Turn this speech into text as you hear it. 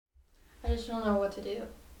just don't know what to do.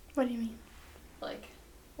 What do you mean? Like,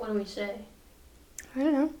 what do we say? I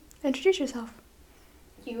don't know. Introduce yourself.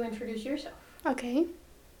 You introduce yourself. Okay.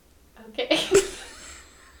 Okay.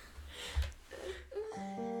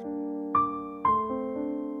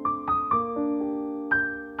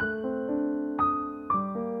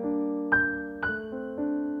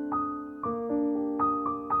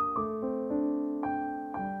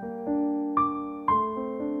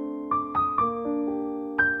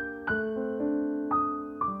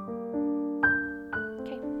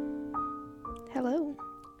 Hello.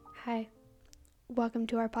 Hi. Welcome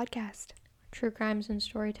to our podcast. True Crimes and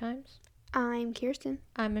Story Times. I'm Kirsten,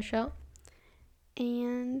 I'm Michelle.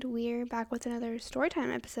 and we're back with another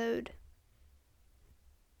Storytime episode.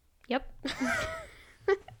 Yep.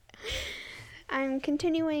 I'm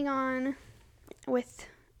continuing on with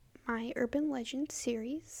my Urban Legends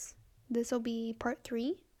series. This will be part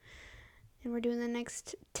 3, and we're doing the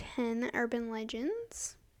next 10 Urban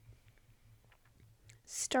Legends.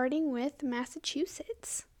 Starting with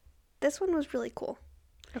Massachusetts. This one was really cool.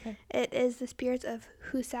 Okay. It is the spirits of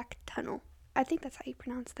Hoosac Tunnel. I think that's how you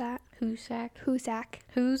pronounce that. Hoosac? Hoosac.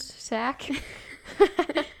 Who's sack?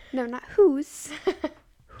 No, not who's.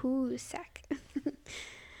 Hoosac.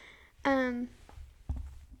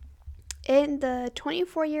 In the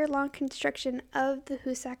 24-year-long construction of the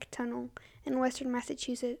Hoosac Tunnel in western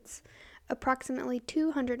Massachusetts, approximately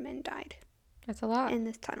 200 men died That's a lot. in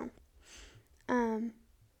this tunnel.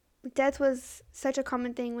 Death was such a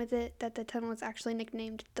common thing with it that the tunnel was actually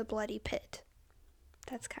nicknamed the Bloody Pit.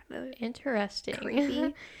 That's kind of Interesting.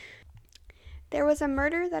 creepy. There was a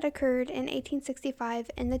murder that occurred in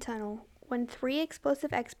 1865 in the tunnel when 3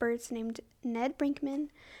 explosive experts named Ned Brinkman,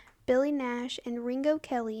 Billy Nash, and Ringo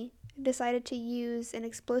Kelly decided to use an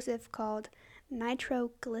explosive called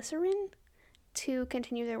nitroglycerin to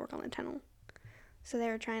continue their work on the tunnel. So they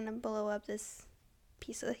were trying to blow up this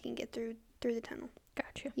piece so they can get through the tunnel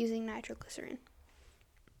Gotcha. using nitroglycerin.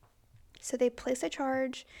 So they placed a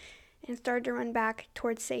charge and started to run back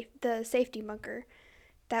towards the safety bunker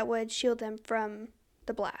that would shield them from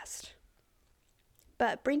the blast.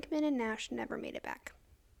 But Brinkman and Nash never made it back.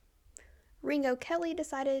 Ringo Kelly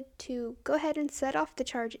decided to go ahead and set off the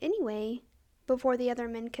charge anyway before the other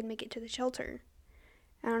men could make it to the shelter.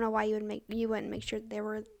 I don't know why you wouldn't make sure that they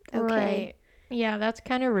were okay. Right. Yeah, that's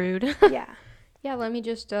kind of rude. Yeah. Yeah, let me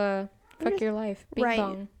just fuck your life. Bing Right.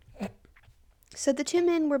 bong. So the 2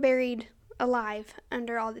 men were buried alive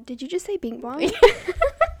under all the... Did you just say bing bong?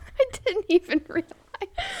 I didn't even realize.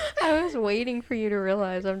 I was waiting for you to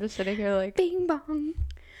realize. I'm just sitting here like... Bing bong.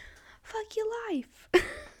 Fuck your life.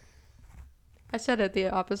 I said it the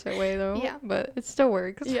opposite way though. Yeah. But it still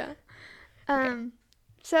works. Yeah. Okay.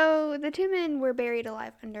 So the 2 men were buried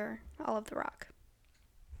alive under all of the rock.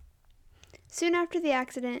 Soon after the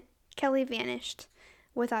accident, Kelly vanished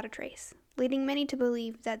without a trace, leading many to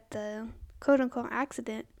believe that the quote-unquote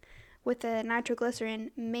accident with the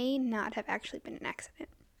nitroglycerin may not have actually been an accident.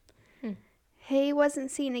 He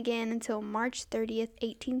wasn't seen again until March 30th,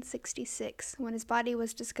 1866, when his body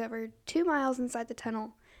was discovered 2 miles inside the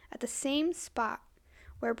tunnel at the same spot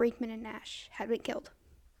where Brinkman and Nash had been killed.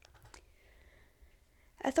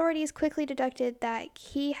 Authorities quickly deduced that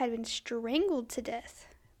he had been strangled to death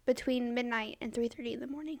between midnight and 3:30 in the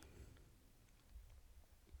morning.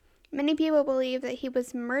 Many people believe that he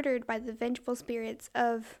was murdered by the vengeful spirits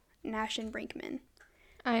of Nash and Brinkman.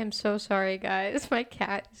 I am so sorry, guys. My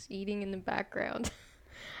cat is eating in the background.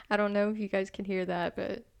 I don't know if you guys can hear that,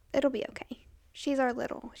 but It'll be okay. She's our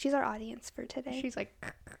audience for today. she's like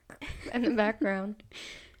in the background.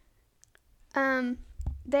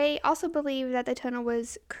 They also believe that the tunnel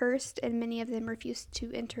was cursed and many of them refused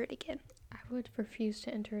to enter it again. I would refuse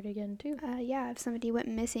to enter it again, too. Yeah, if somebody went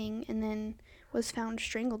missing and then was found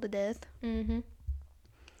strangled to death. Mm-hmm.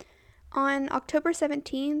 On October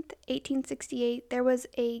 17th, 1868, there was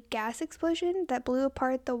a gas explosion that blew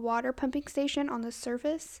apart the water pumping station on the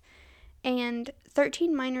surface, and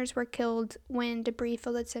 13 miners were killed when debris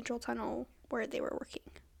filled the central tunnel where they were working.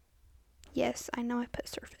 Yes, I know I put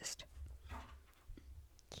surfaced.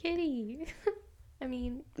 Kitty. I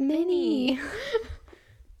mean, Minnie.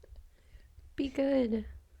 Be good.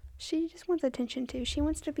 She just wants attention too. She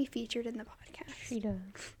wants to be featured in the podcast. She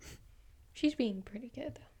does. She's being pretty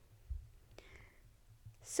good, though.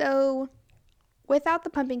 So, without the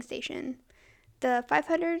pumping station, the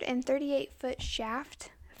 538-foot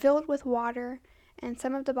shaft filled with water, and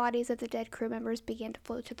some of the bodies of the dead crew members began to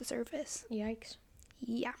float to the surface. Yikes.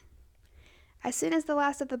 Yeah. As soon as the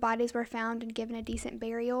last of the bodies were found and given a decent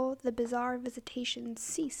burial, the bizarre visitations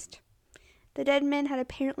ceased. The dead men had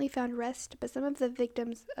apparently found rest, but some of the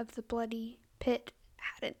victims of the bloody pit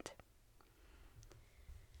hadn't.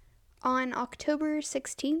 On October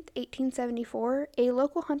 16th, 1874, a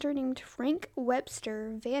local hunter named Frank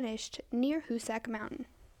Webster vanished near Hoosac Mountain.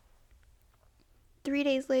 3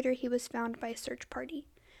 days later, he was found by a search party.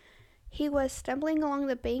 He was stumbling along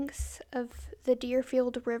the banks of the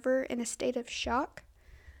Deerfield River in a state of shock,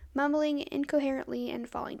 mumbling incoherently and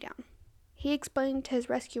falling down. He explained to his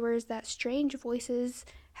rescuers that strange voices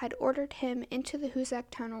had ordered him into the Hoosac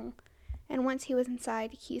Tunnel, and once he was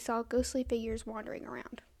inside, he saw ghostly figures wandering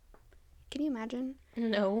around. Can you imagine?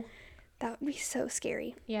 No. That would be so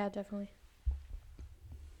scary. Yeah, definitely.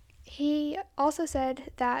 He also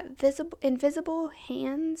said that invisible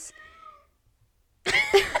hands...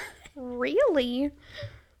 Really?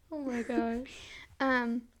 Oh my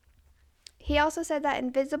gosh. He also said that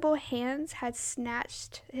invisible hands had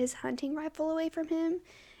snatched his hunting rifle away from him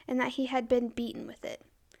and that he had been beaten with it.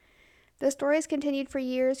 The stories continued for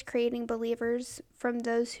years, creating believers from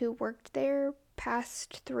those who worked there,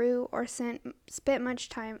 passed through, or spent much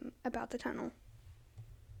time about the tunnel.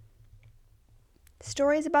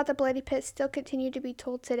 Stories about the Bloody Pit still continue to be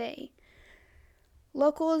told today.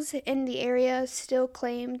 Locals in the area still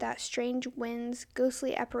claim that strange winds,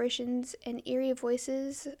 ghostly apparitions, and eerie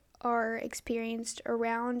voices are experienced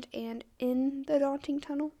around and in the daunting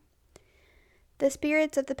tunnel. The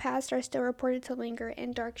spirits of the past are still reported to linger,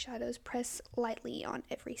 and dark shadows press tightly on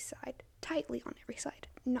every side.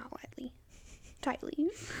 Not lightly. Tightly.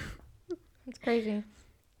 It's crazy.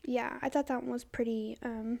 Yeah, I thought that one was pretty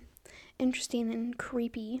interesting and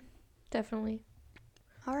creepy. Definitely.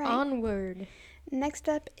 All right. Onward. Next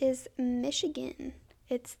up is Michigan.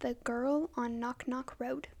 It's the girl on Knock Knock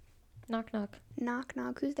Road. Knock knock. Knock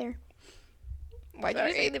knock. Who's there? Why'd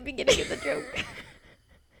you say the beginning of the joke?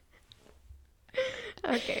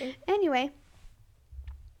 Okay. Anyway,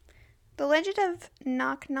 the legend of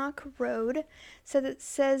Knock Knock Road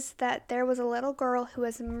says that there was a little girl who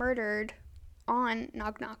was murdered on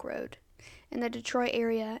Knock Knock Road in the Detroit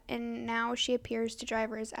area, and now she appears to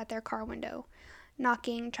drivers at their car window,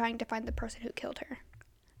 knocking, trying to find the person who killed her.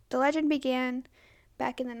 The legend began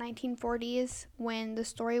back in the 1940s when the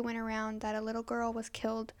story went around that a little girl was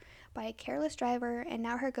killed by a careless driver, and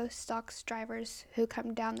now her ghost stalks drivers who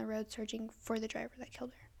come down the road searching for the driver that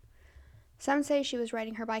killed her. Some say she was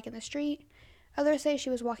riding her bike in the street, others say she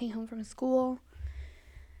was walking home from school,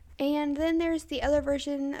 and then there's the other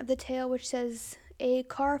version of the tale which says a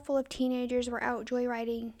car full of teenagers were out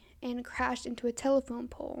joyriding and crashed into a telephone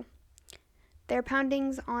pole. Their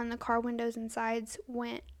poundings on the car windows and sides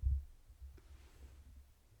went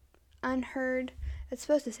unheard. It's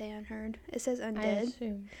supposed to say unheard. It says undead. I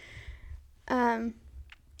assumed.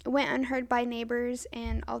 Went unheard by neighbors,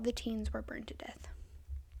 and all the teens were burned to death.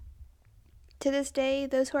 To this day,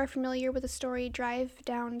 those who are familiar with the story drive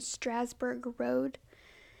down Strasburg Road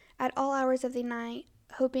at all hours of the night,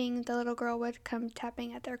 hoping the little girl would come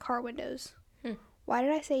tapping at their car windows. Why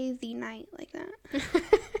did I say the night like that?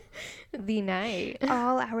 The night.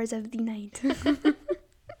 All hours of the night.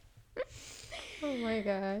 Oh my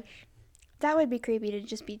gosh. That would be creepy to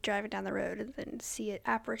just be driving down the road and then see an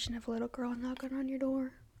apparition of a little girl knocking on your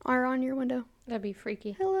door or on your window. That'd be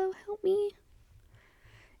freaky. Hello, help me.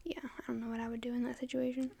 Yeah, I don't know what I would do in that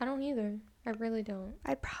situation. I don't either. I really don't.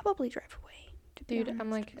 I'd probably drive away. Dude, I'm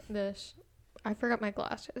like this. I forgot my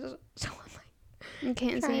glasses, so I'm like You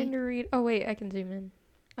can't trying see. to read. Oh wait, I can zoom in.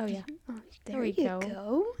 Oh yeah. Oh, There there we you go.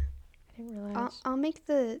 go. I didn't realize. I'll make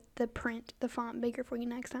the print, the font bigger for you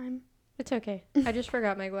next time. It's okay. I just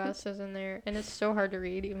forgot my glasses in there, and it's so hard to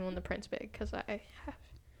read even when the print's big because I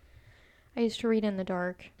used to read in the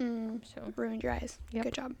dark. So Ruined your eyes. Yep.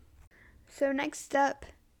 Good job. So next up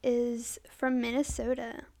is from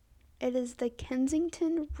Minnesota. It is the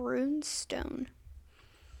Kensington Runestone.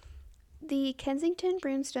 The Kensington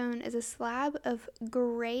Runestone is a slab of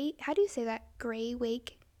gray, how do you say that?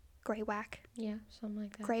 Graywack yeah, something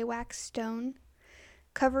like that. graywack stone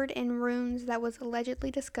covered in runes that was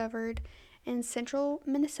allegedly discovered in central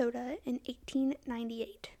Minnesota in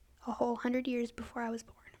 1898, a whole 100 years before I was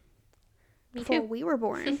born. Me Before too. we were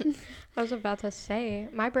born. I was about to say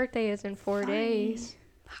my birthday is in 4 days.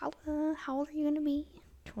 How old are you going to be?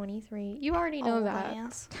 23. You already know Old that.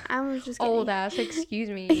 ass. I was just kidding. Old ass. Excuse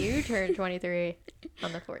me. You turned 23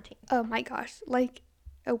 on the 14th. Oh my gosh, like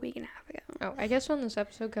a week and a half ago. Oh, I guess when this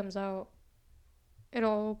episode comes out,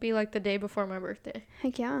 it'll be like the day before my birthday.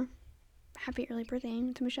 Heck yeah. Happy early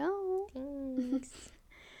birthday to Michelle. Thanks.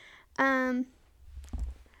 I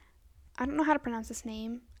don't know how to pronounce this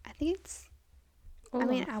name. I think it's Olaf. I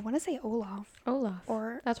mean, I want to say Olaf Olaf.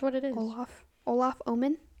 or That's what it is. Olaf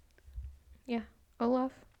Omen.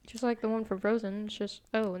 Olaf. Just like the one for Frozen. It's just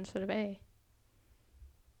O instead of A.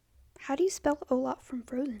 How do you spell Olaf from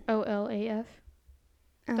Frozen? Olaf.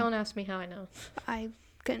 Oh. Don't ask me how I know. I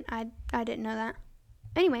didn't know that.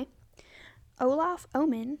 Anyway, Olaf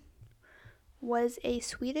Omen was a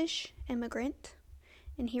Swedish immigrant,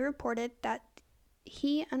 and he reported that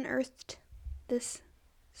he unearthed this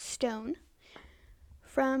stone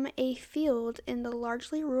from a field in the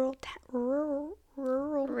largely rural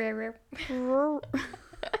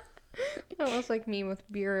Almost like me with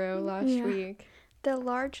Bureau last week. The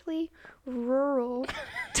largely rural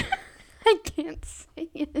I can't say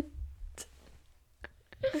it.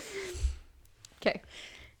 Okay.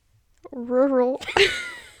 Rural.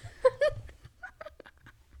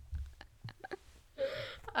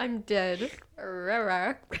 I'm dead.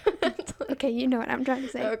 Okay, you know what I'm trying to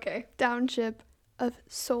say. Okay. Township of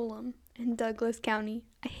Solom in Douglas County.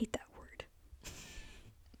 I hate that word.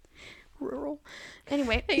 Rural.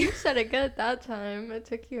 Anyway. Hey, you said it good that time. It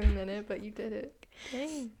took you a minute, but you did it.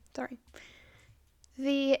 Dang. Sorry.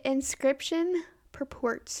 The inscription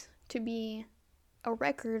purports to be a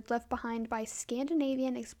record left behind by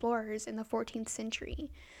Scandinavian explorers in the 14th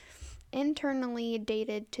century, internally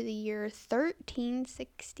dated to the year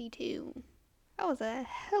 1362. That was a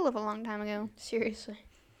hell of a long time ago. Seriously.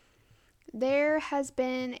 There has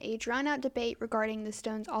been a drawn-out debate regarding the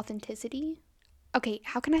stone's authenticity. Okay,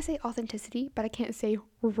 how can I say authenticity, but I can't say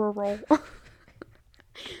rural?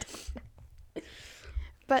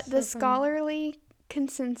 But the scholarly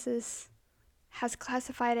consensus has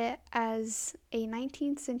classified it as a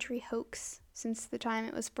 19th century hoax since the time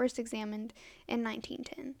it was first examined in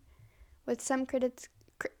 1910. With some critics...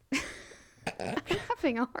 I'm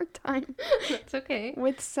having a hard time. That's okay.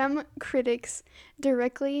 With some critics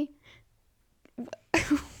directly... I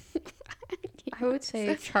would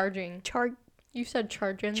say charging. You said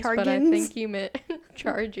chargins, but I think you meant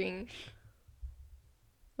charging.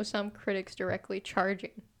 With some critics directly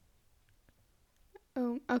charging.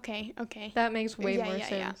 Oh, okay. That makes way more sense.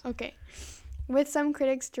 Yeah, okay. With some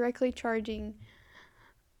critics directly charging...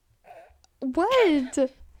 What?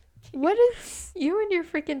 What is... You and your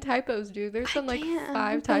freaking typos, dude. There's some,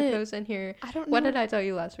 5 typos in here. I don't know. What did I tell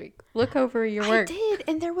you last week? Look over your work. I did,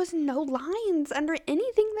 and there was no lines under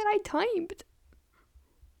anything that I typed.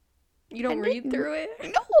 You don't read through it?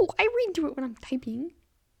 No, I read through it when I'm typing.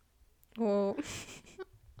 Well...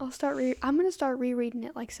 I'm going to start rereading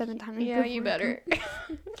it 7 times. Yeah, you better.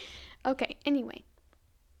 Okay, anyway.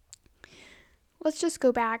 Let's just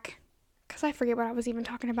go back, because I forget what I was even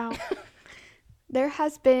talking about. There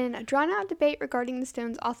has been a drawn-out debate regarding the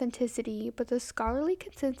stone's authenticity, but the scholarly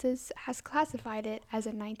consensus has classified it as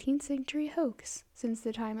a 19th century hoax since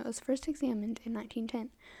the time it was first examined in 1910,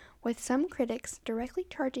 with some critics directly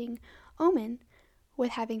charging Omen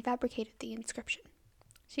with having fabricated the inscription.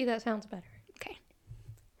 See, that sounds better. Okay.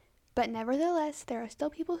 But nevertheless, there are still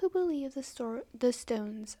people who believe the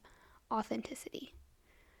stone's authenticity.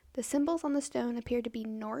 The symbols on the stone appear to be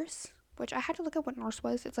Norse, which I had to look up what Norse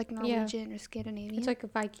was. It's like Norwegian or Scandinavian. It's like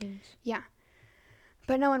Vikings. Yeah.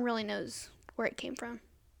 But no one really knows where it came from.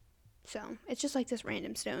 So it's just like this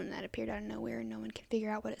random stone that appeared out of nowhere and no one can figure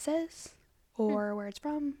out what it says or where it's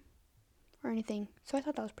from or anything. So I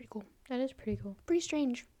thought that was pretty cool. That is pretty cool. Pretty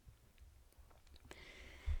strange.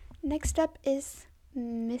 Next up is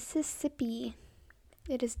Mississippi.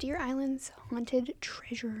 It is Deer Island's haunted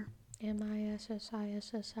treasure.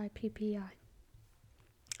 Mississippi.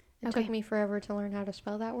 It took me forever to learn how to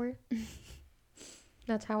spell that word.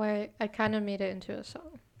 That's how I kind of made it into a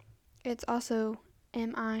song. It's also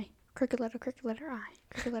M-I, crooked letter, I, crooked letter, I,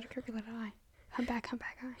 humpback, I.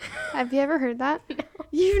 Have you ever heard that? No.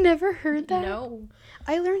 You've never heard that? No.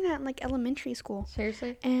 I learned that in elementary school.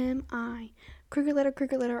 Seriously? M-I, crooked letter,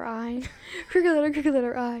 I, crooked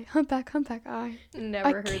letter, I, humpback, I.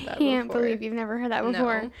 Never heard that before. I can't believe you've never heard that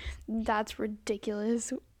before. No. That's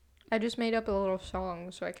ridiculous. I just made up a little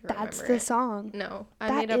song so I can remember it. That's the song. No, I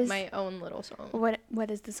made up my own little song. What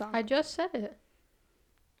is the song? I just said it.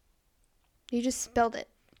 You just spelled it.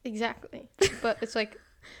 Exactly. But it's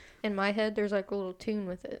in my head, there's a little tune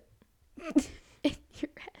with it. In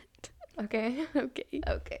your head. Okay?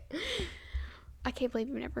 Okay. I can't believe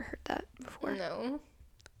you've never heard that before. No.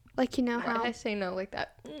 How... Why did I say no like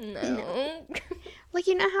that? No.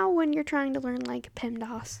 How when you're trying to learn,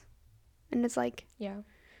 PEMDAS, and it's yeah.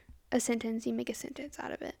 a sentence, you make a sentence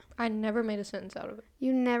out of it. I never made a sentence out of it.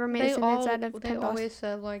 You never made a sentence out of PEMDAS? They always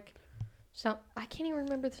said, I can't even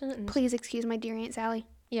remember the sentence. Please excuse my dear Aunt Sally.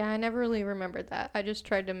 Yeah, I never really remembered that. I just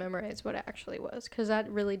tried to memorize what it actually was, because that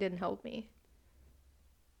really didn't help me.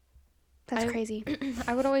 That's crazy.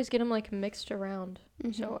 I would always get them, mixed around.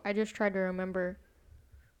 Mm-hmm. So I just tried to remember.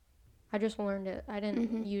 I just learned it. I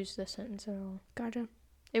didn't use the sentence at all. Gotcha.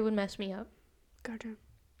 It would mess me up. Gotcha.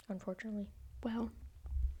 Unfortunately. Well.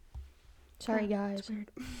 Sorry, guys. It's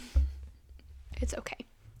weird. It's okay.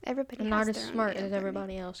 Everybody I'm has not their as own smart way of as learning.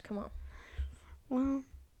 everybody else. Come on. Well,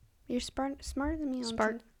 you're smarter than me.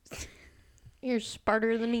 You're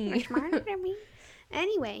smarter than me. You're smarter than me.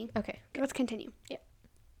 Anyway. Okay. Let's continue. Yeah.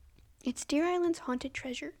 It's Deer Island's haunted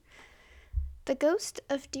treasure. The ghost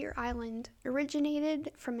of Deer Island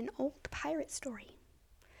originated from an old pirate story.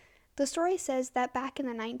 The story says that back in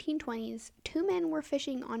the 1920s, 2 men were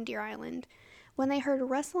fishing on Deer Island when they heard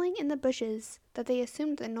rustling in the bushes that they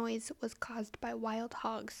assumed the noise was caused by wild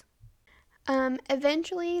hogs.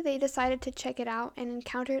 Eventually, they decided to check it out and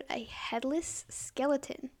encountered a headless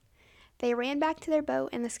skeleton. They ran back to their boat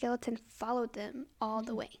and the skeleton followed them all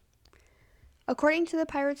the way. According to the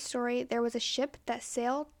pirate's story, there was a ship that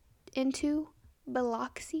sailed into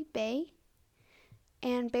Biloxi Bay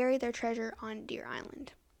and buried their treasure on Deer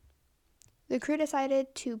Island. The crew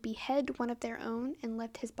decided to behead one of their own and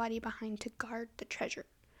left his body behind to guard the treasure.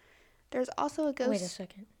 There's also a ghost... Wait a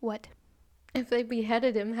second. What? If they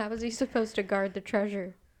beheaded him, how is he supposed to guard the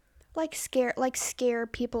treasure? Scare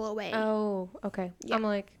people away. Oh, okay. Yeah. I'm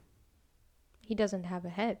like, he doesn't have a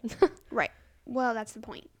head. Right. Well, that's the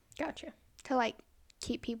point. Gotcha. To,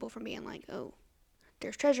 keep people from being like, oh,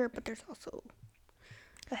 there's treasure, but there's also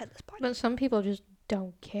a headless body. But some people just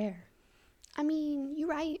don't care. I mean, you're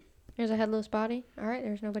right. There's a headless body. All right,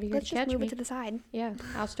 there's nobody here Let's to just catch move me. it to the side. Yeah,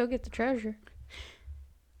 I'll still get the treasure.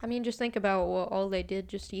 I mean, just think about all they did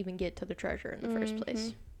just to even get to the treasure in the first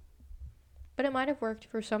place. But it might have worked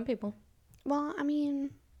for some people. Well, I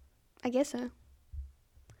mean, I guess so.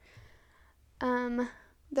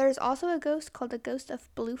 There's also a ghost called the Ghost of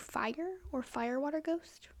Blue Fire or Firewater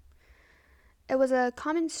Ghost. It was a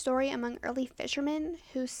common story among early fishermen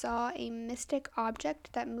who saw a mystic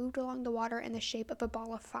object that moved along the water in the shape of a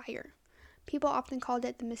ball of fire. People often called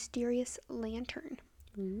it the mysterious lantern.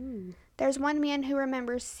 Ooh. There's one man who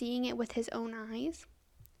remembers seeing it with his own eyes.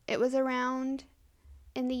 It was around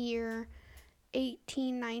in the year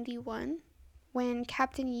 1891 when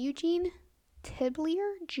Captain Eugene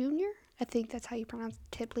Tiblier Jr., I think that's how you pronounce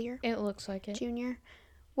Tiblier. It looks like it. Jr.,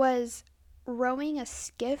 was rowing a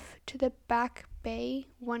skiff to the back bay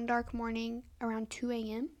one dark morning around 2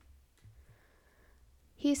 a.m.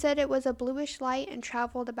 He said it was a bluish light and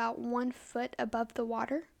traveled about 1 foot above the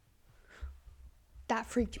water. That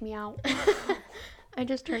freaked me out. I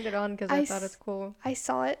just turned it on because I thought it's cool. I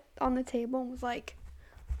saw it on the table and was like,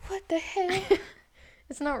 what the hell?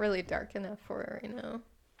 It's not really dark enough for it right now.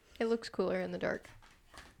 It looks cooler in the dark.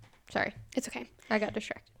 Sorry. It's okay. I got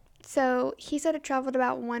distracted. So he said it traveled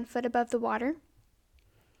about 1 foot above the water.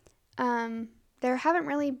 There haven't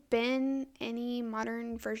really been any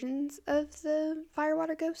modern versions of the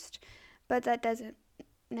Firewater Ghost, but that doesn't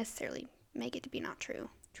necessarily make it to be not true.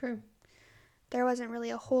 True. There wasn't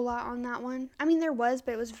really a whole lot on that one. I mean, there was,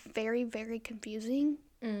 but it was very, very confusing.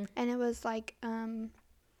 And it was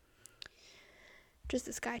just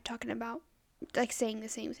this guy talking about, saying the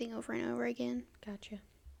same thing over and over again. Gotcha.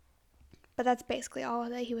 But that's basically all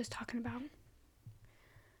that he was talking about.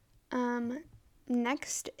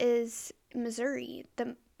 Next is Missouri.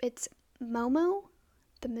 It's Momo,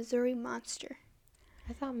 the Missouri Monster.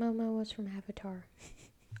 I thought Momo was from Avatar.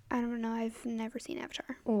 I don't know. I've never seen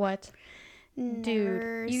Avatar. What?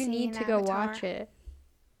 Never Dude, you need to go watch it.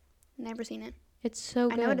 Never seen it. It's so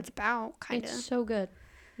good. I know what it's about, kind of. It's so good.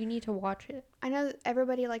 You need to watch it. I know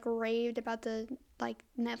everybody raved about the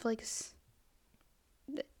Netflix,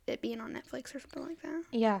 it being on Netflix or something like that.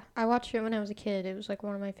 Yeah, I watched it when I was a kid. It was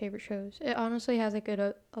one of my favorite shows. It honestly has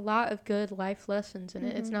a lot of good life lessons in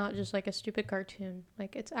it. It's not just a stupid cartoon.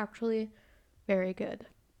 It's actually very good.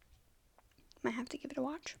 Might have to give it a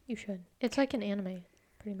watch. You should. It's like an anime,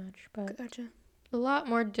 pretty much, but Gotcha. a lot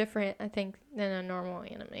more different, I think, than a normal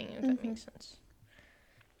anime, if that makes sense.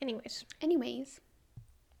 Anyways.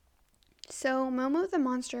 So Momo the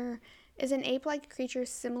monster is an ape-like creature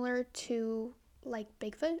similar to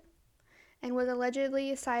Bigfoot and was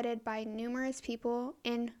allegedly sighted by numerous people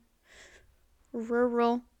in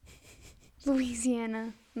rural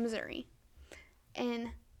Louisiana, Missouri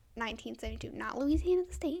in 1972. Not Louisiana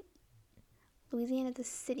the state, Louisiana the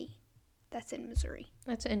city that's in Missouri.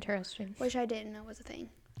 That's interesting. Which I didn't know was a thing.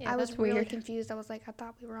 Yeah, I was that's really weird. confused. I was like, I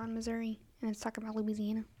thought we were on Missouri and it's talking about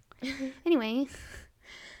Louisiana. Anyway,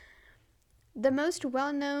 the most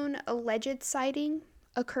well-known alleged sighting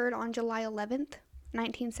occurred on July 11th,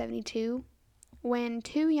 1972, when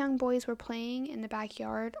 2 young boys were playing in the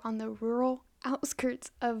backyard on the rural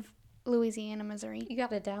outskirts of Louisiana, Missouri. You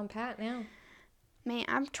got it down pat now. Man,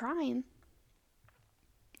 I'm trying.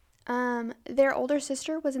 Their older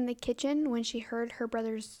sister was in the kitchen when she heard her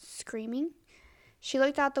brothers screaming. She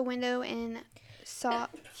looked out the window and saw...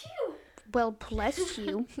 Well, bless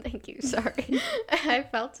you. Thank you. Sorry. I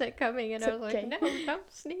felt it coming and I was like, no, don't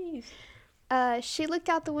sneeze. She looked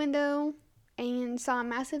out the window and saw a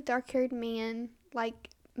massive dark-haired man like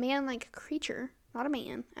a creature. Not a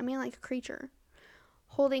man like a creature,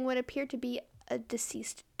 holding what appeared to be a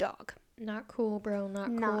deceased dog. Not cool, bro. Not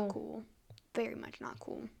cool. Very much not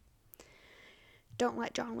cool. Don't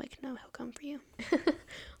let John Wick know he'll come for you.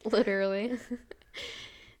 Literally.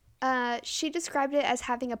 She described it as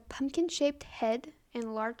having a pumpkin-shaped head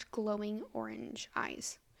and large glowing orange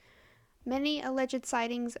eyes. Many alleged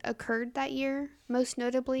sightings occurred that year. Most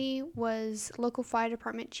notably was local fire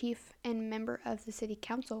department chief and member of the city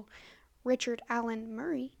council, Richard Allen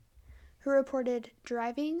Murray, who reported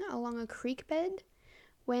driving along a creek bed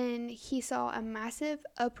when he saw a massive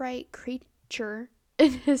upright creature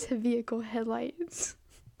in his vehicle headlights.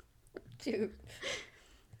 Dude.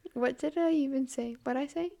 What did I even say? What'd I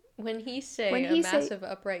say? When he massive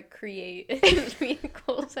upright create in his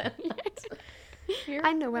vehicle's headlights.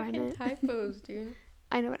 I know what I meant. Typos, dude.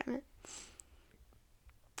 I know what I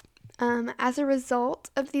meant. As a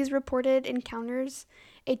result of these reported encounters,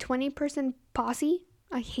 a 20-person posse,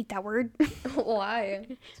 I hate that word. Why?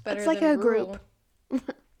 It's better it's like than a rural.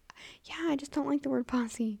 group. Yeah, I just don't like the word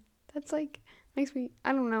posse. That's like, makes me,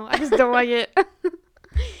 I don't know. I just don't like it.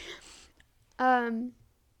 A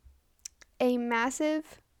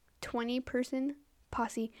massive 20-person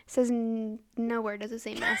posse says nowhere does it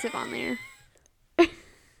say massive on there.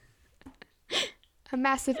 A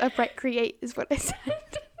massive upright create is what I said.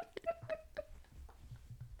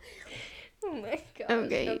 Oh my gosh.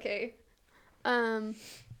 Okay. A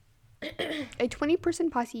 20-person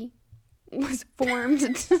posse was formed.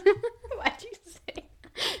 Why'd you say?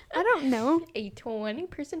 I don't know. A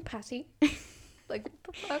 20-person posse. Like, what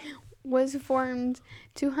the fuck? Was formed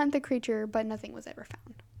to hunt the creature, but nothing was ever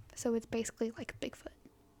found. So it's basically like Bigfoot.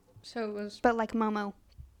 So it was... But like Momo.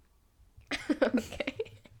 Okay.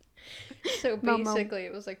 So basically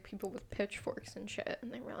it was like people with pitchforks and shit,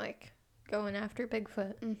 and they were like going after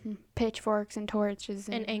Bigfoot. Mm-hmm. Pitchforks and torches.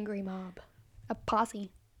 And an angry mob. A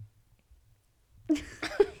posse.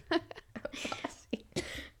 A posse.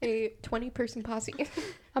 A 20-person posse.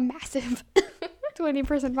 A massive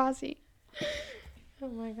 20-person posse. Oh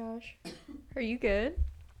my gosh. Are you good?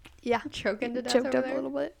 Yeah. Choking to death Choked over up there? a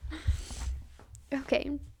little bit.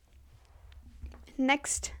 Okay.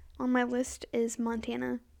 Next on my list is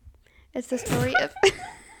Montana. It's the story of...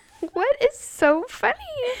 What is so funny?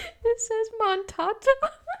 It says Montata.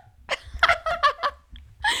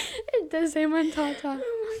 It does say Montata.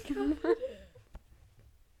 Oh my god.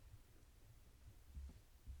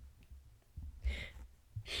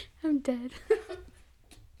 I'm dead.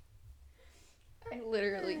 I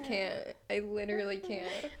literally can't.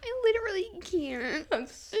 I'm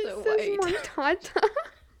so it white. says Montata.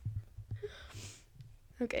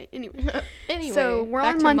 Okay, anyway. So we're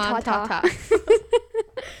back on to Montata.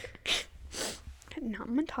 Not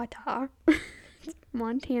Montata.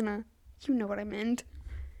 Montana. You know what I meant.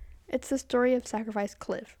 It's the story of Sacrifice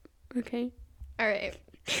Cliff. Okay? Alright.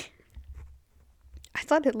 I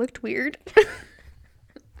thought it looked weird.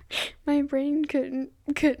 My brain couldn't.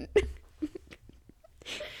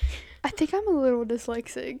 I think I'm a little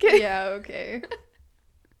dyslexic. Yeah, okay.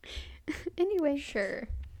 Anyway. Sure.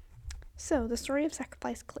 So, the story of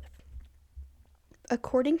Sacrifice Cliff.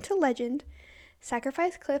 According to legend,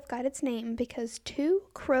 Sacrifice Cliff got its name because two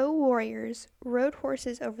Crow warriors rode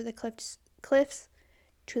horses over the cliffs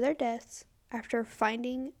to their deaths after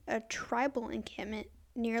finding a tribal encampment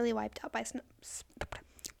nearly wiped out by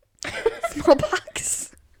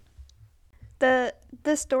smallpox. The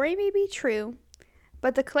story may be true,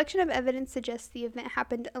 but the collection of evidence suggests the event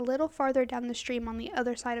happened a little farther down the stream on the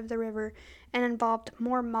other side of the river and involved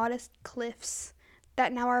more modest cliffs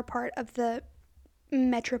that now are part of the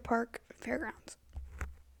Metro Park Fairgrounds.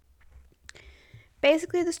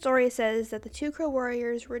 Basically, the story says that the two Crow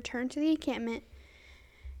warriors returned to the encampment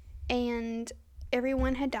and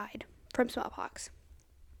everyone had died from smallpox,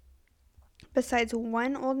 besides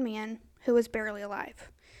one old man who was barely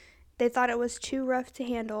alive. They thought it was too rough to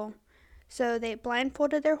handle, so they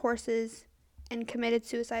blindfolded their horses and committed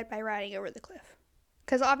suicide by riding over the cliff.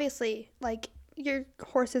 Because obviously, like, your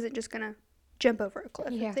horse isn't just going to jump over a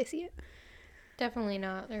cliff if they see it. Definitely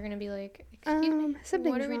not. They're going to be like, excuse me,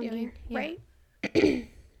 something's what are we wrong doing? Here, right?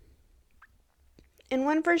 In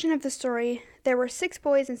one version of the story, there were 6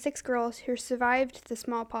 boys and 6 girls who survived the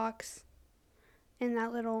smallpox in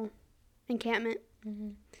that little encampment.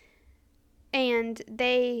 Mm-hmm. And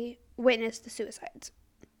they witnessed the suicides.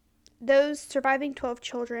 those surviving 12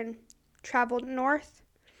 children traveled north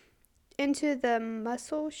into the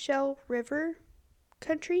Musselshell River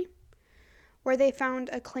country, where they found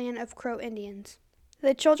a clan of Crow Indians.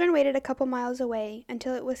 The children waited a couple miles away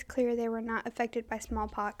until it was clear they were not affected by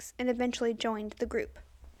smallpox and eventually joined the group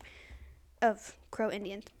of Crow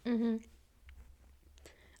Indians. Mm-hmm.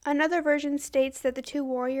 Another version states that the two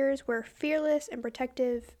warriors were fearless and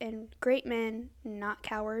protective and great men, not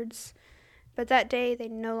cowards, but that day they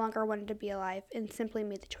no longer wanted to be alive and simply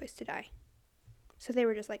made the choice to die. So they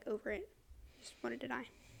were just like over it, just wanted to die,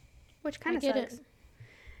 which kind of sucks.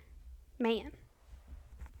 Man,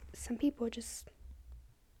 some people just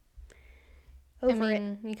over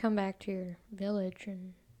it. You come back to your village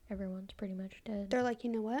and everyone's pretty much dead. They're like,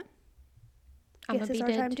 you know what? I'm gonna be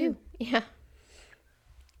dead too. Yeah.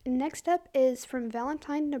 Next up is from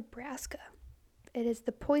Valentine, Nebraska. It is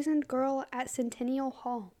the poisoned girl at Centennial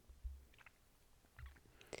Hall.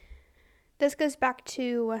 This goes back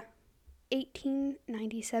to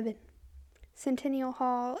 1897. Centennial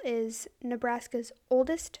Hall is Nebraska's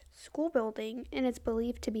oldest school building and is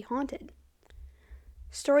believed to be haunted.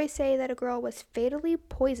 Stories say that a girl was fatally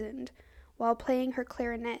poisoned while playing her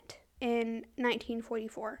clarinet in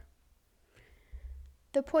 1944.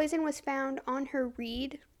 The poison was found on her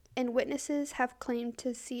reed, and witnesses have claimed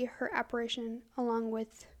to see her apparition along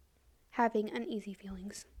with having uneasy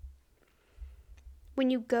feelings. When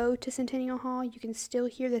you go to Centennial Hall, you can still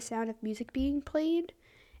hear the sound of music being played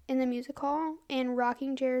in the music hall, and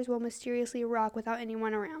rocking chairs will mysteriously rock without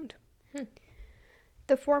anyone around.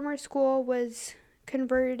 The former school was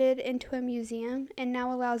converted into a museum and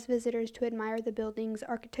now allows visitors to admire the building's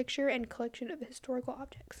architecture and collection of historical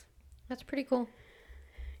objects. That's pretty cool.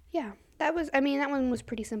 Yeah, that one was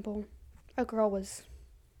pretty simple. A girl was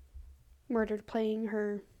murdered playing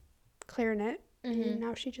her clarinet, and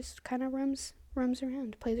now she just kind of roams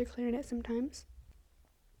around, plays her clarinet sometimes.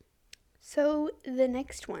 So the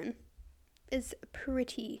next one is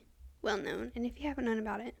pretty well known, and if you haven't known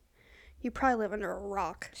about it, you probably live under a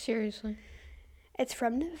rock. Seriously. It's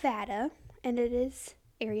from Nevada, and it is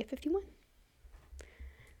Area 51,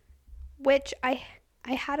 which I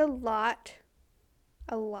had a lot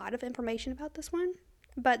of information about this one,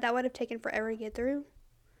 but that would have taken forever to get through.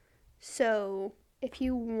 So if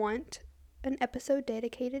you want an episode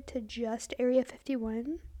dedicated to just Area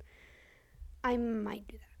 51, I might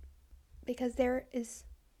do that, because there is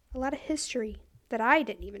a lot of history that I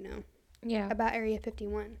didn't even know about Area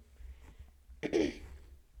 51.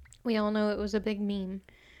 We all know it was a big meme.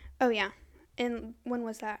 Oh, yeah. And when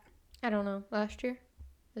was that? I don't know. Last year?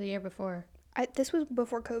 Or the year before? This was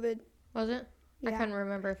before COVID. Was it? Yeah. I couldn't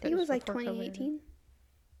remember if it was like 2018.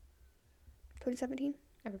 2017.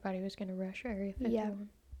 Everybody was going to rush Area 51. Yeah.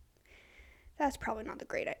 That's probably not the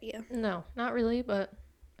great idea. No, not really, but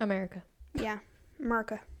America. Yeah,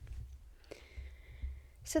 America.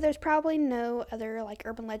 So there's probably no other like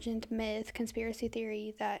urban legend, myth, conspiracy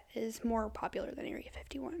theory that is more popular than Area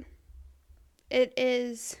 51. It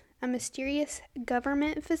is a mysterious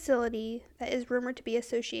government facility that is rumored to be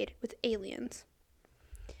associated with aliens.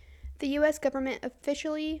 The U.S. government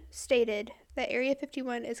officially stated that Area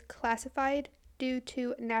 51 is classified due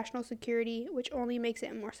to national security, which only makes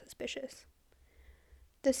it more suspicious.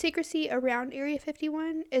 The secrecy around Area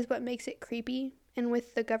 51 is what makes it creepy, and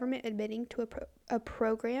with the government admitting to a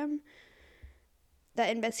program that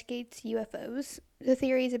investigates UFOs, the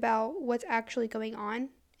theories about what's actually going on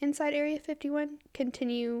inside Area 51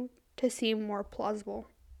 continue to seem more plausible.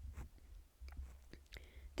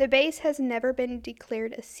 The base has never been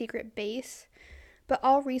declared a secret base, but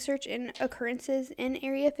all research and occurrences in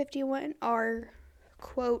Area 51 are,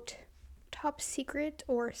 quote, top secret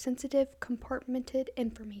or sensitive compartmented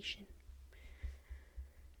information.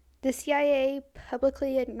 The CIA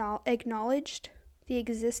publicly acknowledged the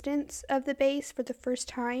existence of the base for the first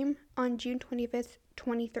time on June 25th,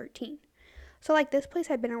 2013. So, like, this place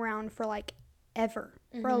had been around for, like, ever,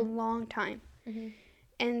 for a long time. Mm-hmm.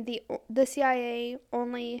 And the CIA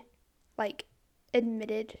only, like,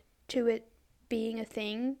 admitted to it being a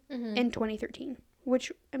thing in 2013,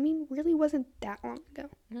 which, I mean, really wasn't that long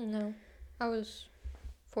ago. No. I was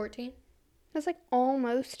 14. That's, like,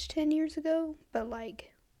 almost 10 years ago, but,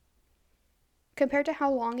 like, compared to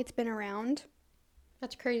how long it's been around.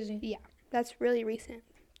 That's crazy. Yeah, that's really recent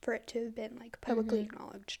for it to have been, like, publicly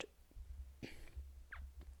acknowledged.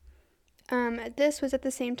 This was at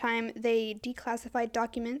the same time they declassified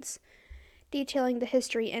documents detailing the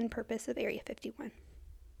history and purpose of Area 51.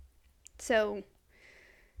 So,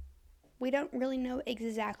 we don't really know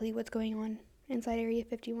exactly what's going on inside Area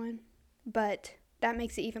 51, but that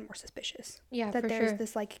makes it even more suspicious. Yeah, that for there's sure.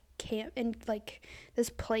 this like camp and like this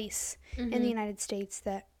place Mm-hmm. in the United States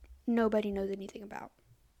that nobody knows anything about.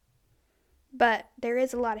 But there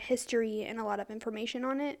is a lot of history and a lot of information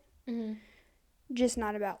on it. Mm-hmm. Just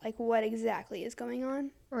not about like what exactly is going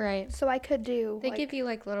on. Right. So I could do. They give you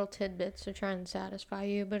like little tidbits to try and satisfy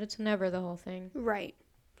you, but it's never the whole thing. Right.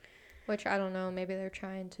 Which I don't know. Maybe they're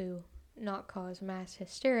trying to not cause mass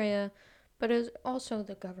hysteria, but it's also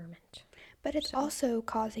the government. But it's also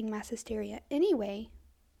causing mass hysteria anyway,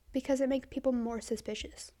 because it makes people more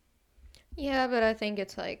suspicious. Yeah, but I think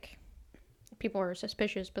it's like people are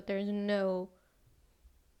suspicious, but there's no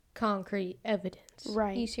concrete evidence.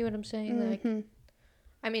 Right. You see what I'm saying? Mm-hmm. Like,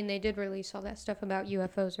 I mean, they did release all that stuff about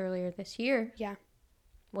UFOs earlier this year. Yeah.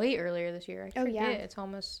 Way earlier this year. I forget. Yeah. It's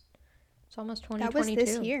almost 2022. That was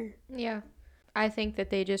this year. Yeah. I think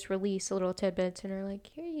that they just release little tidbits and are like,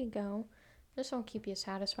 here you go. This won't keep you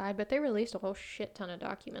satisfied. But they released a whole shit ton of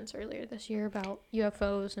documents earlier this year about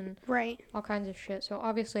UFOs and all kinds of shit. So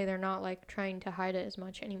obviously they're not like trying to hide it as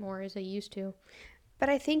much anymore as they used to. But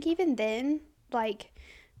I think even then, like,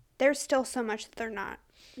 there's still so much that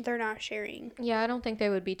they're not sharing. Yeah, I don't think they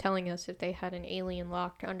would be telling us if they had an alien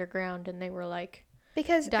locked underground and they were like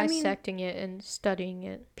because dissecting it and studying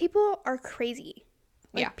it. People are crazy.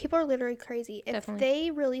 Like, yeah. People are literally crazy. If Definitely.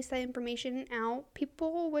 they release that information out,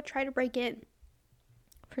 people would try to break in.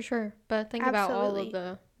 For sure. But think about all of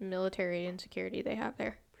the military and security they have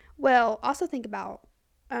there. Well, also think about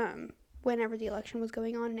whenever the election was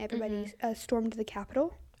going on and everybody stormed the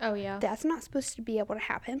Capitol. Oh, yeah. That's not supposed to be able to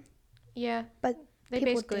happen. Yeah. But they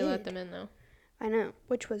basically let them in, though. I know,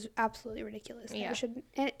 which was absolutely ridiculous. Yeah.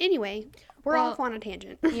 Anyway, we're off on a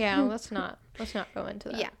tangent. Yeah, let's not go into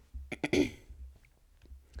that. Yeah.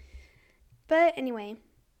 But anyway,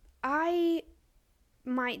 I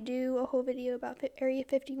might do a whole video about Area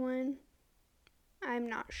 51. I'm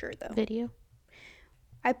not sure, though. Video?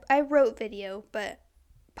 I wrote video, but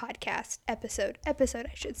podcast episode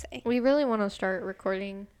I should say. We really want to start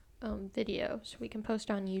recording video so we can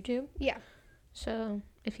post on YouTube. Yeah. So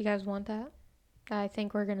if you guys want that, I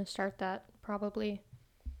think we're going to start that probably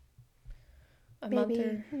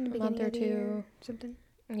Maybe a month or two. Something.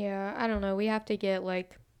 Yeah, I don't know. We have to get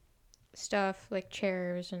like stuff like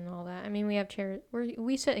chairs and all that. I mean, we have chairs.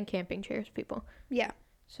 We sit in camping chairs, people. Yeah.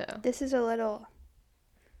 So this is a little.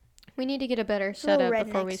 We need to get a better setup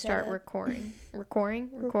before we start recording.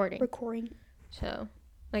 Recording. So,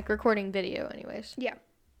 like recording video, anyways. Yeah.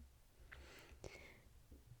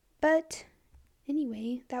 But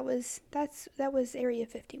anyway, that was Area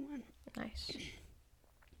 51. Nice.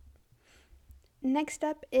 Next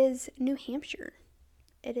up is New Hampshire.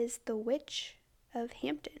 It is the Witch of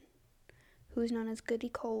Hampton, who's known as Goody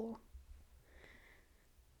Cole.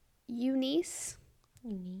 Eunice?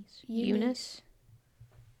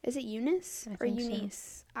 Is it Eunice or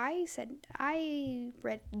Eunice? So. I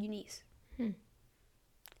read Eunice.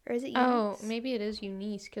 Or is it Eunice? Oh, maybe it is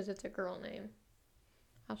Eunice because it's a girl name.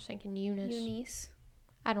 I was thinking Eunice.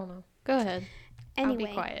 I don't know. Go ahead. Anyway, I'll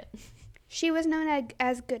be quiet. She was known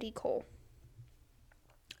as Goody Cole.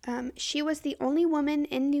 She was the only woman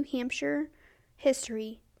in New Hampshire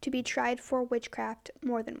history to be tried for witchcraft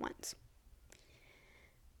more than once.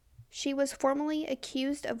 She was formally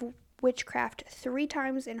accused of witchcraft 3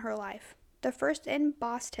 times in her life. The first in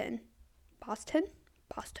Boston.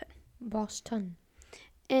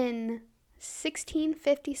 In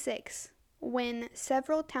 1656, when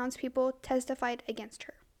several townspeople testified against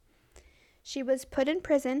her. She was put in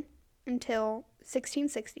prison until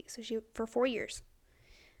 1660, for 4 years,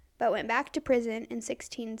 but went back to prison in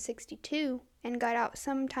 1662 and got out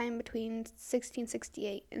sometime between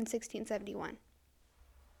 1668 and 1671.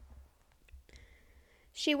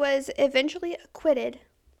 She was eventually acquitted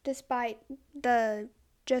despite the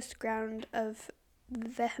just ground of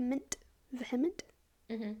vehement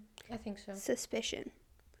I think so. suspicion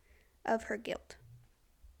of her guilt.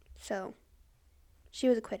 So she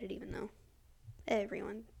was acquitted even though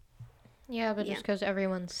everyone. Yeah, but just because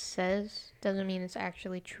everyone says doesn't mean it's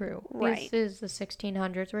actually true. Right. This is the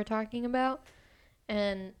 1600s we're talking about,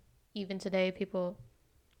 and even today people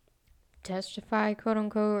testify, quote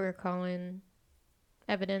unquote, or call in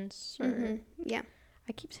evidence. Or Yeah.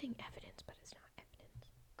 I keep saying evidence, but it's not evidence.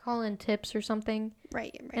 Call in tips or something.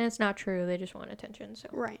 Right. And it's not true. They just want attention. So.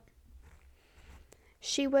 Right.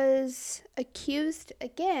 She was accused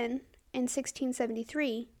again in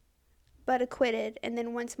 1673, but acquitted, and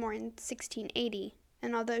then once more in 1680.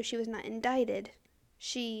 And although she was not indicted,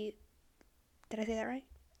 did I say that right?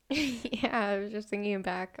 Yeah, I was just thinking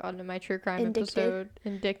back onto my true crime episode,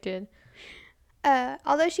 Indicted.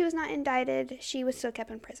 Although she was not indicted, she was still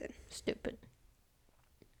kept in prison. Stupid.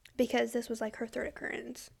 because this was like her third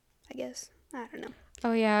occurrence, I guess. I don't know.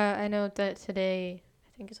 Oh, yeah, I know that today,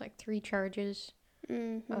 I think it's like 3 charges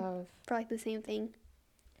for like the same thing.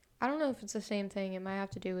 I don't know if it's the same thing. It might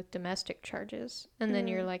have to do with domestic charges. And then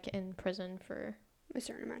you're like in prison for a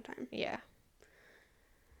certain amount of time. Yeah.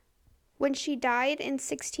 When she died in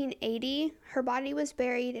 1680, her body was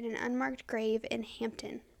buried in an unmarked grave in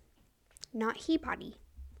Hampton. Not he body.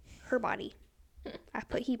 Her body. I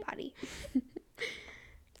put he body.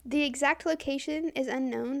 The exact location is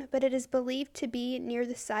unknown, but it is believed to be near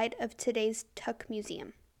the site of today's Tuck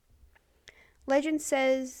Museum. Legend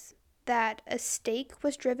says that a stake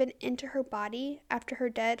was driven into her body after her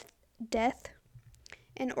death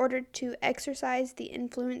in order to exorcise the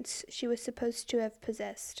influence she was supposed to have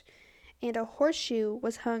possessed, and a horseshoe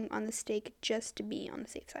was hung on the stake just to be on the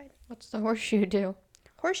safe side. What's the horseshoe do?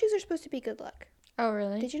 Horseshoes are supposed to be good luck. Oh,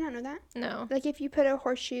 really? Did you not know that? No. Like, if you put a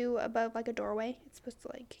horseshoe above, like, a doorway, it's supposed to,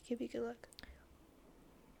 like, give you good luck.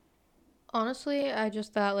 Honestly, I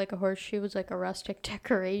just thought, like, a horseshoe was, like, a rustic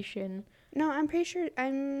decoration. No, I'm pretty sure,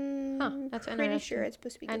 That's pretty sure it's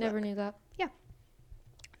supposed to be good luck. I never knew that. Yeah.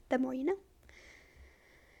 The more you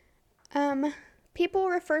know. People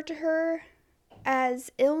refer to her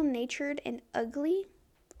as ill-natured and ugly,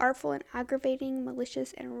 artful and aggravating,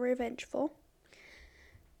 malicious and revengeful.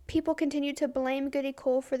 People continue to blame Goody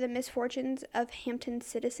Cole for the misfortunes of Hampton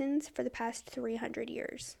citizens for the past 300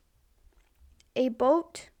 years. A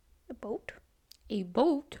boat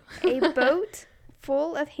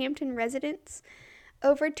full of Hampton residents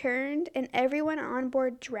overturned and everyone on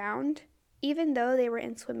board drowned, even though they were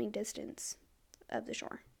in swimming distance of the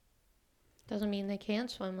shore. Doesn't mean they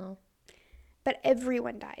can't swim, though. But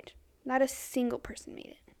everyone died. Not a single person made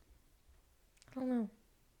it. I don't know.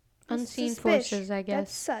 Unseen forces, I guess.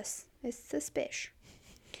 That's sus. It's suspicious.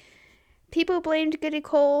 People blamed Goody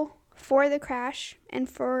Cole for the crash and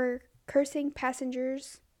for cursing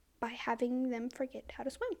passengers by having them forget how to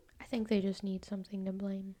swim. I think they just need something to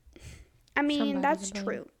blame. I mean, that's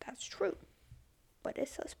true. That's true. But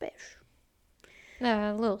it's suspicious.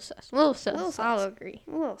 A little sus. I'll agree.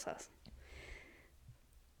 A little sus.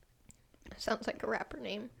 Sounds like a rapper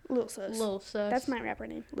name. Lil Sus. Lil Sus. That's my rapper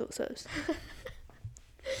name. Lil Sus.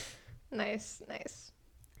 Nice.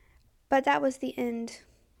 But that was the end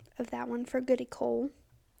of that one for Goody Cole.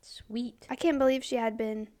 Sweet. I can't believe she had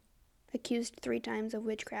been accused 3 times of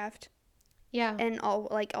witchcraft. Yeah. And all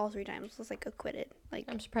 3 times was like acquitted. Like,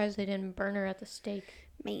 I'm surprised they didn't burn her at the stake.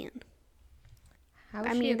 Man. How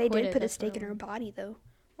was she acquitted? They did put a stake in her body though.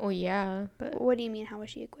 Oh yeah, but what do you mean? How was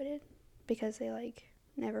she acquitted? Because they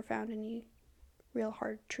never found any real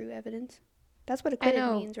hard, true evidence. That's what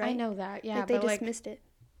acquitted means, right? I know that. Yeah, like they dismissed it.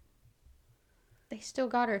 They still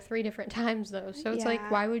got her 3 different times though, so it's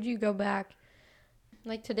like, why would you go back?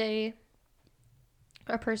 Like today,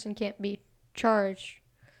 a person can't be charged,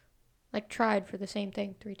 tried for the same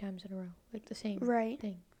thing 3 times in a row, like the same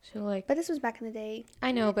thing. So but this was back in the day.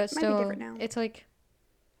 I know, but still, might be different now. It's like,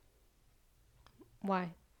 why?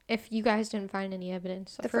 If you guys didn't find any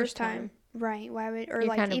evidence the first time, right? Why would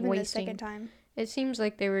even the second time? It seems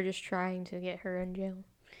like they were just trying to get her in jail.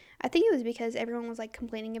 I think it was because everyone was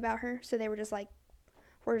complaining about her, so they were just like,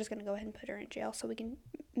 we're just gonna go ahead and put her in jail so we can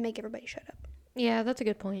make everybody shut up. Yeah, that's a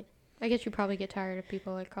good point. I guess you probably get tired of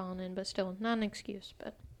people calling in, but still, not an excuse.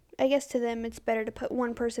 But I guess to them, it's better to put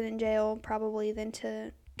one person in jail probably than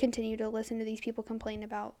to continue to listen to these people complain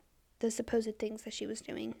about the supposed things that she was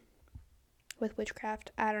doing with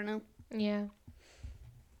witchcraft. I don't know. Yeah.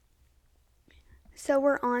 So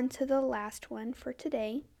we're on to the last one for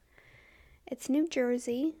today. It's New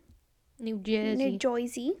Jersey. New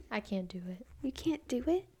Jersey. I can't do it. You can't do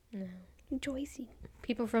it? No. New Jersey.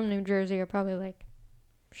 People from New Jersey are probably like,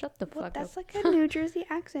 shut the fuck up. That's like a New Jersey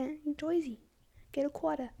accent. New Jersey. Get a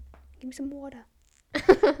quarter. Give me some water.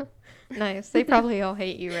 Nice. They probably all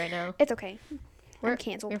hate you right now. It's okay. We're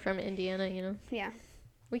canceled. You're from Indiana, Yeah.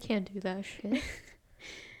 We can't do that shit.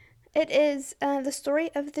 It is the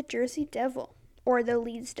story of the Jersey Devil, or the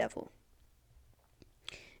Leeds Devil.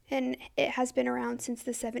 And it has been around since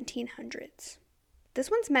the 1700s.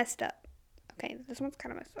 This one's messed up. Okay, this one's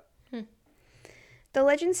kind of messed up. The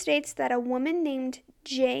legend states that a woman named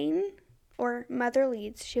Jane, or Mother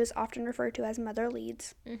Leeds, she was often referred to as Mother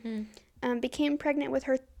Leeds, became pregnant with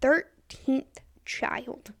her 13th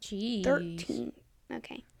child. Jeez. 13.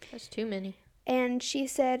 Okay. That's too many. And she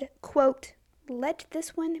said, quote, "Let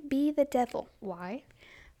this one be the devil." Why?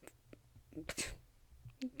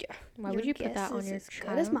 Yeah. Why would you put that on your child?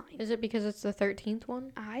 Good as mine. Is it because it's the 13th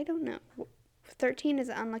one? I don't know. 13 is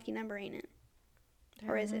an unlucky number, ain't it?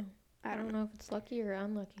 Or is it? I don't know if it's lucky or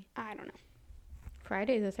unlucky. I don't know.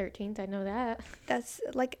 Friday the 13th. I know that. That's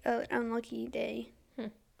like an unlucky day.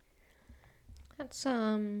 That's,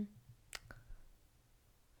 why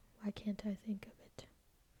can't I think of it?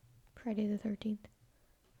 Friday the 13th.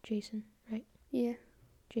 Jason, right? Yeah.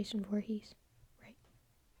 Jason Voorhees, right?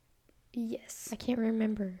 Yes. I can't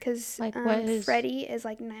remember. Because Freddy is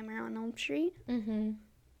like Nightmare on Elm Street. Mm-hmm.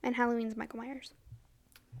 And Halloween's Michael Myers.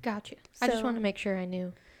 Gotcha. So, I just wanted to make sure I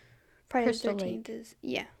knew. Friday the 13th is,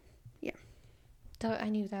 yeah. I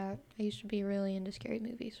knew that. I used to be really into scary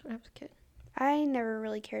movies when I was a kid. I never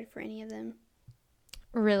really cared for any of them.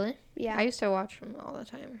 Really? Yeah. I used to watch them all the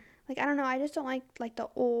time. Like, I don't know. I just don't like the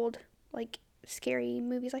old, like, scary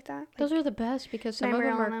movies like that. Like, those are the best because some of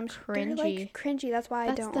them are cringy. They're, like, cringy. That's why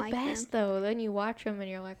I don't like them. That's the best, though. Then you watch them and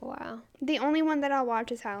you're like, wow. The only one that I'll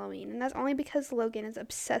watch is Halloween. And that's only because Logan is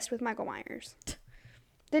obsessed with Michael Myers.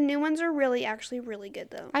 The new ones are actually really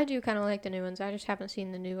good, though. I do kind of like the new ones. I just haven't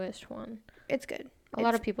seen the newest one. It's good. A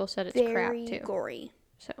lot of people said it's crap, too. Very gory.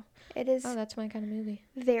 So. It is. Oh, that's my kind of movie.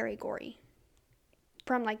 Very gory.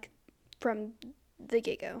 From the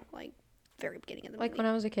get-go. Like, very beginning of the movie. Like, when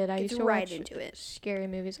I was a kid, I used to watch into it. Scary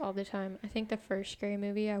movies all the time. I think the first scary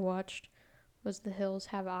movie I watched was The Hills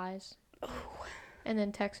Have Eyes. Oh. And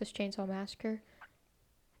then Texas Chainsaw Massacre.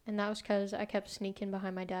 And that was because I kept sneaking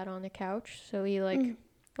behind my dad on the couch. So he,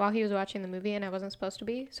 while he was watching the movie and I wasn't supposed to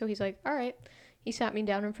be, so he's like, all right. He sat me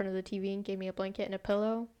down in front of the TV and gave me a blanket and a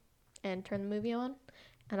pillow and turned the movie on.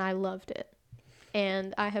 And I loved it.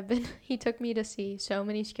 And he took me to see so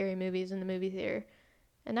many scary movies in the movie theater.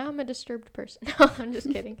 And now I'm a disturbed person. No, I'm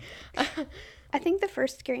just kidding. I think the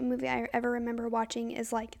first scary movie I ever remember watching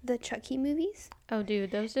is, like, the Chucky movies. Oh, dude,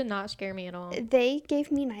 those did not scare me at all. They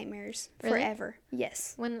gave me nightmares forever.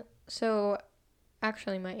 Yes.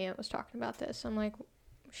 Actually, my aunt was talking about this. I'm like,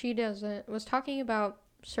 was talking about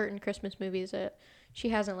certain Christmas movies that she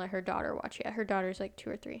hasn't let her daughter watch yet. Her daughter's, like,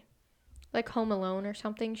 2 or 3. Like Home Alone or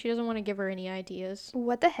something. She doesn't want to give her any ideas.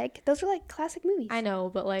 What the heck? Those are, like, classic movies. I know,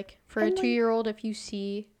 but, like, for a 2-year-old, if you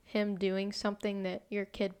see him doing something that your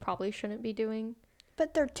kid probably shouldn't be doing.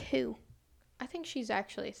 But they're 2. I think she's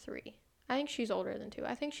actually 3. I think she's older than 2.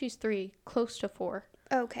 I think she's 3, close to 4.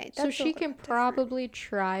 Okay. So she can probably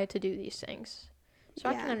try to do these things. So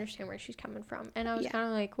I can understand where she's coming from. And I was kind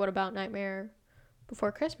of like, what about Nightmare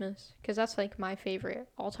Before Christmas? Because that's, like, my favorite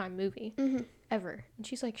all-time movie ever. And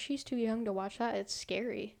she's like, she's too young to watch that. It's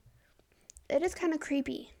scary. It is kind of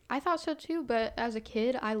creepy. I thought so, too. But as a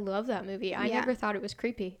kid, I love that movie. I never thought it was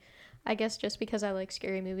creepy. I guess just because I like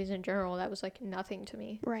scary movies in general, that was, like, nothing to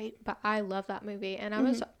me. Right. But I love that movie.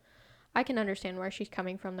 And I can understand where she's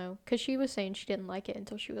coming from, though. Because she was saying she didn't like it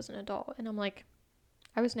until she was an adult. And I'm like,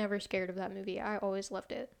 I was never scared of that movie. I always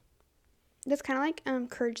loved it. That's kind of like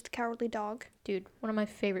Courage the Cowardly Dog. Dude, one of my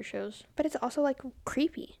favorite shows. But it's also, like,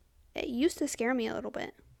 creepy. It used to scare me a little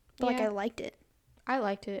bit. But, like, I liked it. I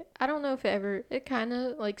liked it. I don't know if it kind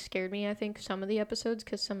of, like, scared me, I think, some of the episodes.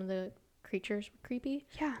 Because some of the creatures were creepy.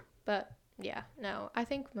 Yeah. But, yeah, no. I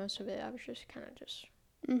think most of it, I was just kind of just...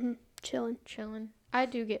 Chilling. I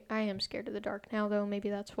am scared of the dark now, though. Maybe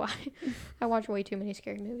that's why. I watch way too many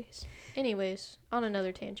scary movies. Anyways, on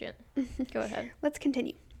another tangent. Go ahead. Let's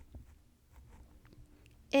continue.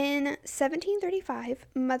 In 1735,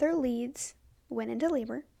 Mother Leeds went into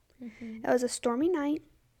labor. It was a stormy night,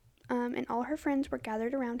 and all her friends were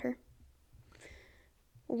gathered around her.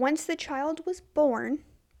 Once the child was born,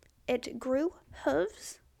 it grew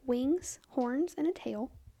hooves, wings, horns, and a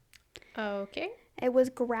tail. Okay. It was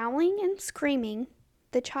growling and screaming.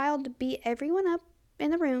 The child beat everyone up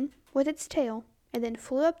in the room with its tail and then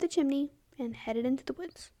flew up the chimney and headed into the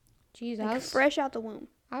woods. Jeez, like fresh out the womb.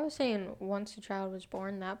 I was saying once the child was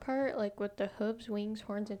born, that part, like with the hooves, wings,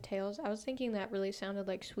 horns, and tails, I was thinking that really sounded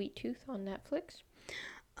like Sweet Tooth on Netflix.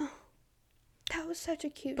 Oh, that was such a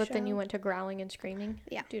cute show. But then you went to growling and screaming.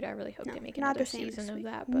 Yeah. Dude, I really hope they make another season of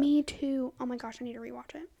that. But me too. Oh my gosh, I need to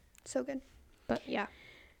rewatch it. So good. But yeah.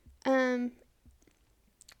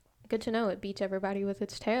 Good to know it beats everybody with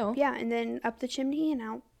its tail. Yeah, and then up the chimney and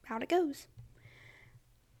out it goes.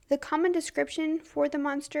 The common description for the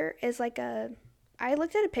monster is like I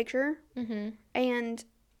looked at a picture, and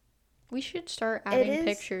we should start adding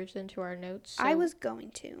pictures into our notes. I was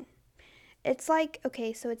going to. It's like,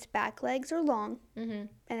 okay, so its back legs are long, and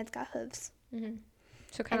it's got hooves.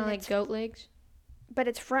 So kind of like goat legs? But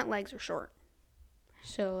its front legs are short.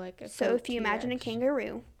 So like a So if you imagine a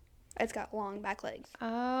kangaroo, it's got long back legs.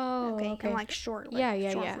 Oh, okay. And like short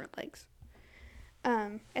front legs.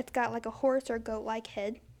 It's got like a horse or goat-like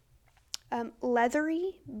head.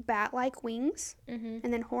 Leathery bat-like wings, and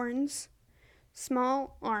then horns,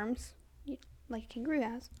 small arms, like a kangaroo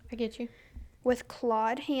has. I get you. With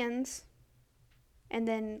clawed hands, and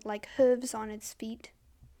then like hooves on its feet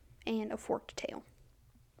and a forked tail.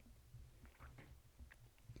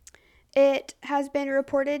 It has been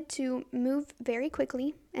reported to move very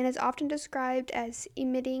quickly and is often described as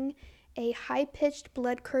emitting a high-pitched,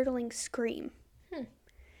 blood-curdling scream.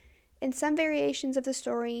 In some variations of the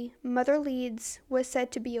story, Mother Leeds was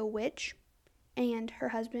said to be a witch, and her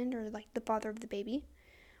husband, or like the father of the baby,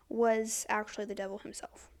 was actually the devil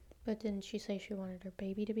himself. But didn't she say she wanted her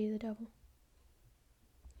baby to be the devil?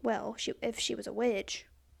 Well, if she was a witch,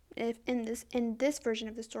 if in this version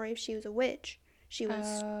of the story, if she was a witch, she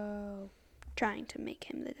was trying to make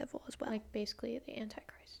him the devil as well. Like basically the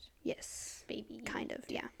Antichrist. Yes. Baby. Kind of,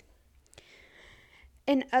 yeah.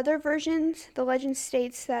 In other versions, the legend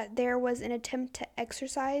states that there was an attempt to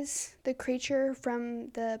exorcise the creature from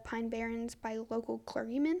the Pine Barrens by local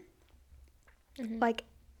clergymen, like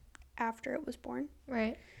after it was born.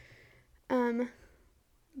 Right.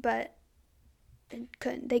 But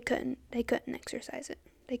they couldn't exorcise it.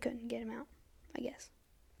 They couldn't get him out, I guess.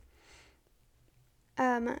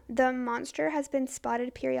 The monster has been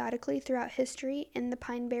spotted periodically throughout history in the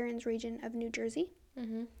Pine Barrens region of New Jersey.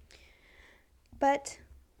 But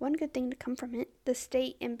one good thing to come from it, the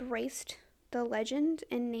state embraced the legend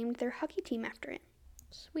and named their hockey team after it.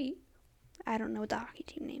 Sweet. I don't know what the hockey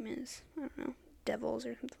team name is. I don't know. Devils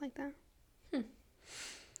or something like that.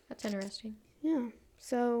 That's interesting. Yeah.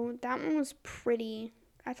 So that one was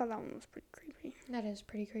I thought that one was pretty creepy. That is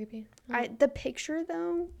pretty creepy. The picture,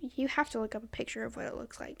 though, you have to look up a picture of what it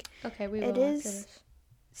looks like. Okay, we will It after is this.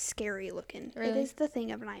 scary looking. Really? It is the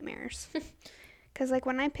thing of nightmares. Because, like,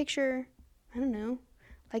 when I picture, I don't know,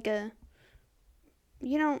 like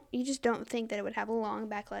you just don't think that it would have long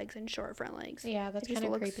back legs and short front legs. Yeah, that's kind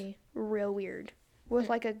of creepy. Real weird. With,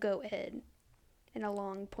 like, a goat head and a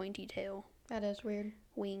long pointy tail. That is weird.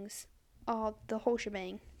 Wings. Oh, the whole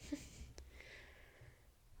shebang.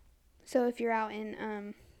 So if you're out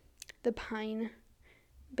in the Pine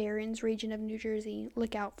Barrens region of New Jersey,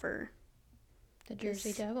 look out for the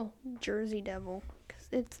Jersey Devil. Jersey Devil, because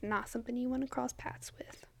it's not something you want to cross paths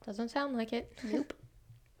with. Doesn't sound like it. Nope.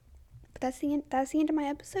 But that's the end of my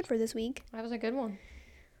episode for this week. That was a good one.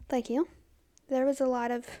 Thank you. There was a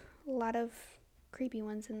lot of creepy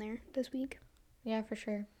ones in there this week. Yeah, for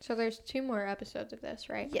sure. So there's 2 more episodes of this,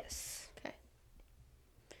 right? Yes. Okay.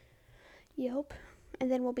 Yep. And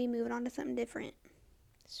then we'll be moving on to something different.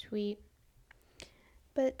 Sweet.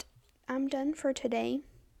 But I'm done for today.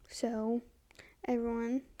 So,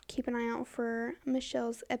 everyone, keep an eye out for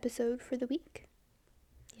Michelle's episode for the week.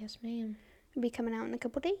 Yes, ma'am. It'll be coming out in a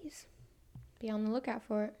couple days. Be on the lookout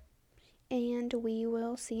for it. And we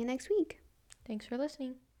will see you next week. Thanks for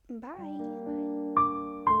listening. Bye.